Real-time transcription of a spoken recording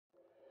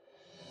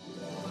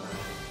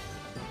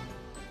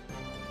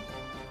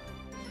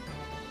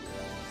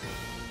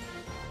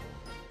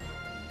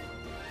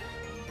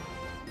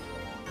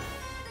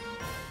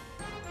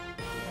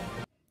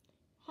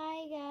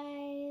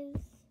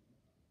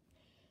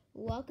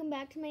Welcome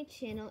back to my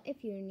channel.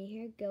 If you're new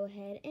here, go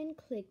ahead and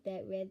click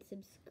that red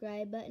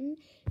subscribe button.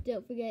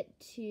 Don't forget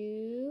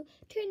to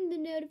turn the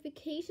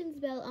notifications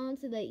bell on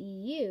so that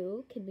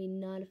you can be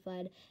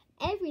notified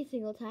every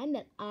single time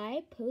that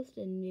I post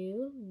a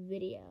new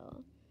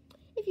video.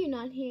 If you're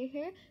not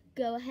here,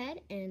 go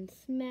ahead and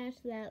smash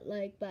that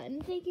like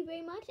button. Thank you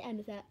very much, and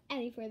without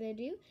any further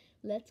ado,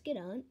 let's get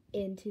on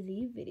into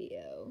the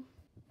video.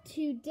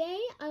 Today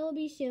I will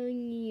be showing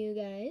you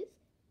guys,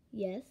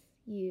 yes,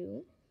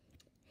 you,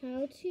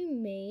 how to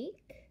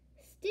make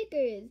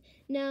stickers.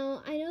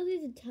 Now, I know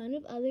there's a ton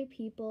of other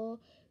people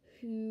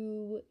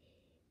who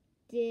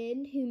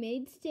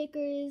made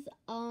stickers.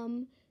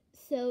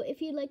 So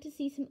if you'd like to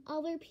see some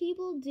other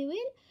people do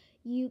it,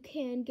 you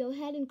can go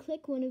ahead and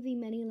click one of the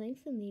many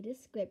links in the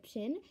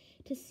description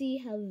to see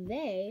how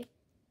they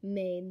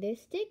made their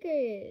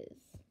stickers.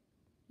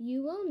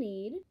 You will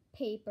need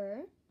paper,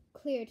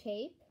 clear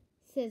tape,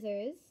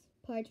 scissors,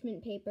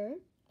 parchment paper,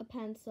 a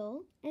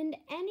pencil, and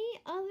any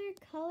other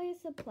color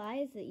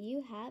supplies that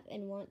you have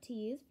and want to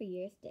use for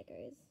your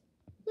stickers.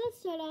 Let's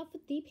start off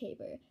with the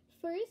paper.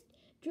 First,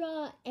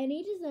 draw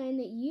any design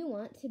that you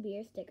want to be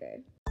your sticker.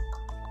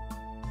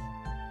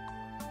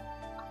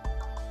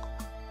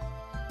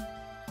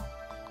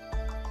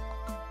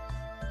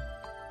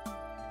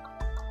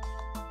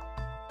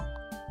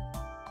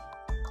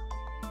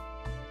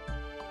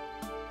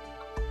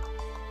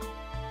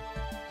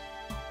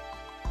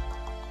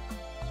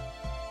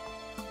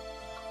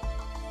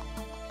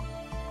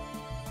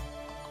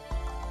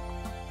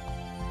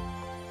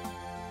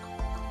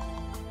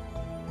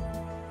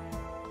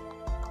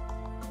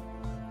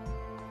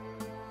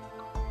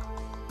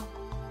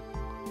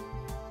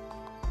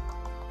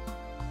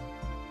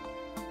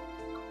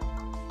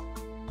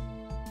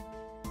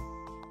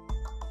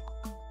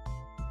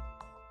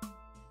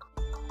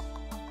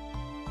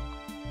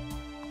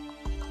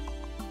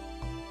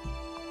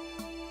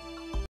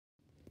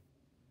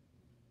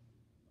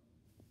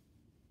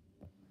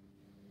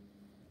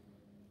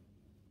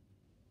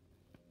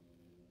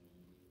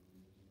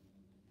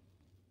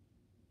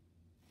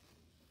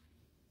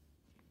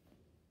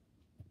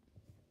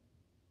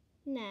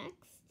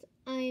 Next,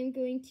 I am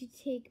going to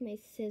take my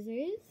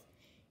scissors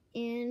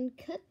and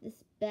cut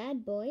this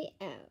bad boy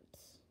out.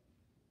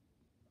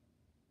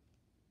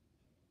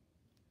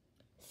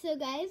 So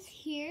guys,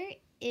 here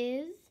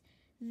is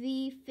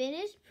the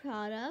finished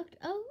product.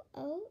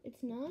 Oh,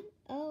 it's not?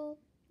 Oh.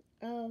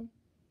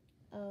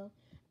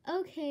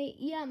 Okay,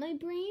 yeah, my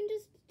brain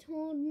just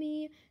told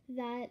me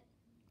that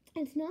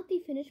it's not the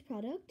finished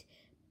product,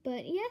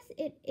 but yes,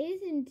 it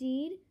is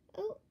indeed.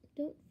 Oh,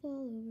 don't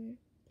fall over.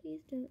 Please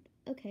don't.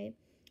 Okay.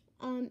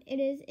 It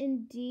is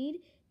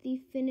indeed the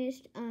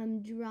finished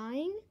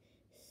drawing.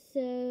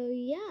 So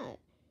yeah,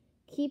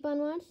 keep on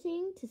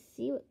watching to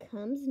see what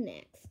comes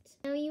next.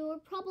 Now you were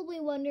probably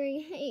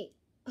wondering, hey,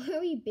 are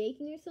we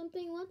baking or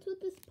something? What's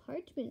with this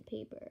parchment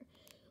paper?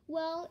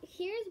 Well,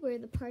 here's where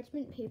the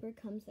parchment paper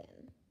comes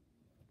in.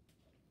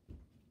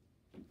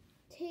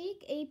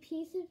 Take a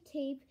piece of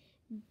tape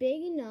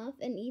big enough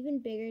and even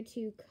bigger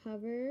to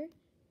cover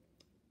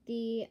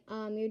the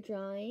your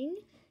drawing,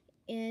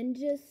 and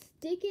just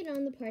stick it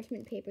on the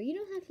parchment paper. You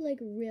don't have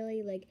to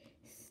really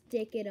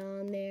stick it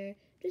on there.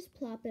 Just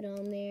plop it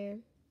on there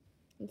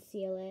and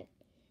seal it.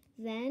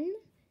 Then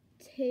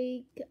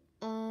take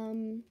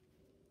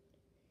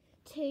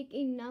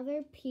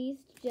another piece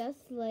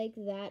just like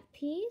that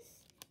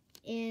piece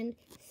and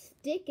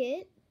stick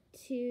it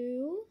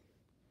to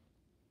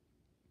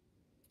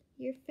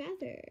your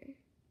feather.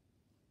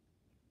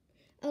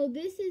 Oh,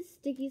 this is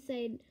sticky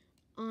side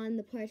on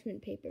the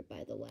parchment paper,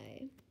 by the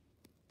way.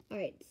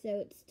 Alright, so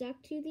it's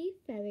stuck to the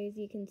feathers,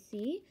 you can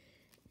see,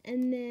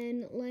 and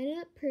then line it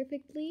up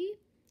perfectly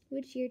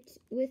with your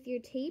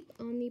tape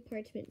on the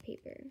parchment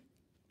paper.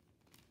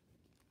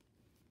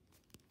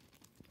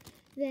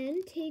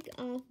 Then take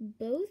off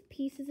both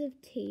pieces of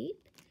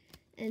tape,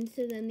 and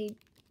so then the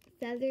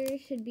feather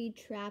should be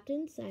trapped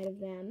inside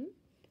of them,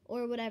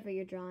 or whatever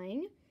you're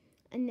drawing.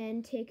 And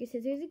then take your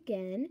scissors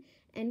again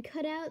and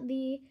cut out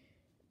the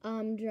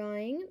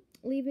drawing,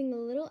 leaving a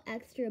little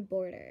extra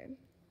border.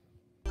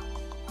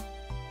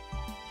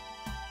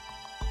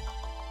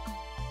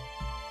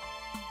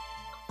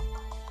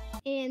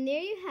 And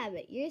there you have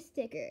it, your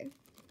sticker.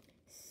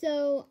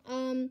 So,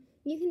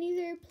 you can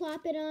either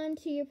plop it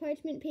onto your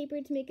parchment paper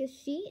to make a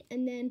sheet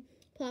and then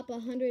plop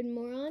 100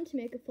 more on to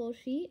make a full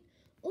sheet,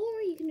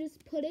 or you can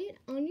just put it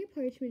on your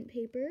parchment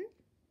paper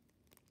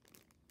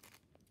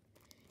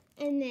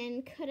and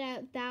then cut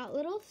out that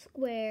little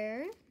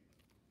square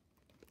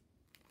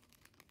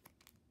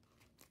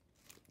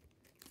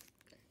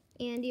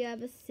and you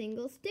have a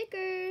single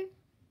sticker.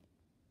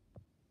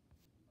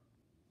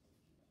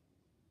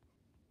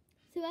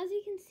 So as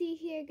you can see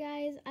here,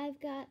 guys, I've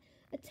got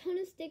a ton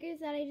of stickers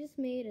that I just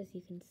made. As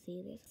you can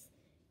see, this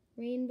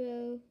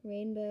rainbow,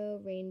 rainbow,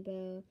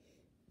 rainbow.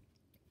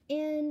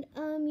 And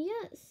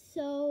yeah,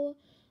 so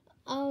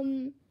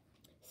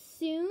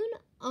soon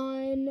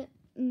on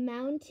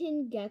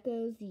Mountain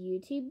Gecko's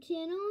YouTube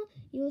channel,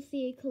 you will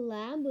see a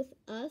collab with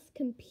us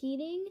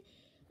competing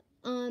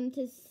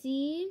to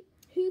see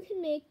who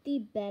can make the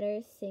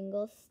better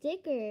single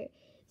sticker.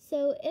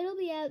 So it'll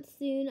be out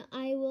soon.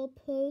 I will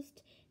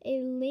post a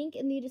link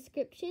in the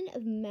description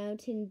of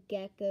Mountain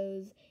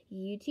Gecko's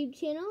YouTube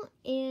channel.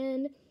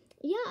 And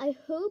yeah, I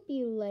hope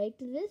you liked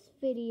this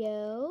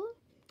video.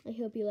 I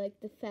hope you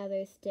liked the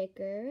feather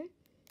sticker.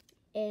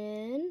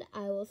 And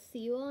I will see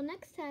you all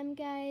next time,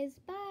 guys.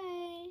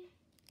 Bye!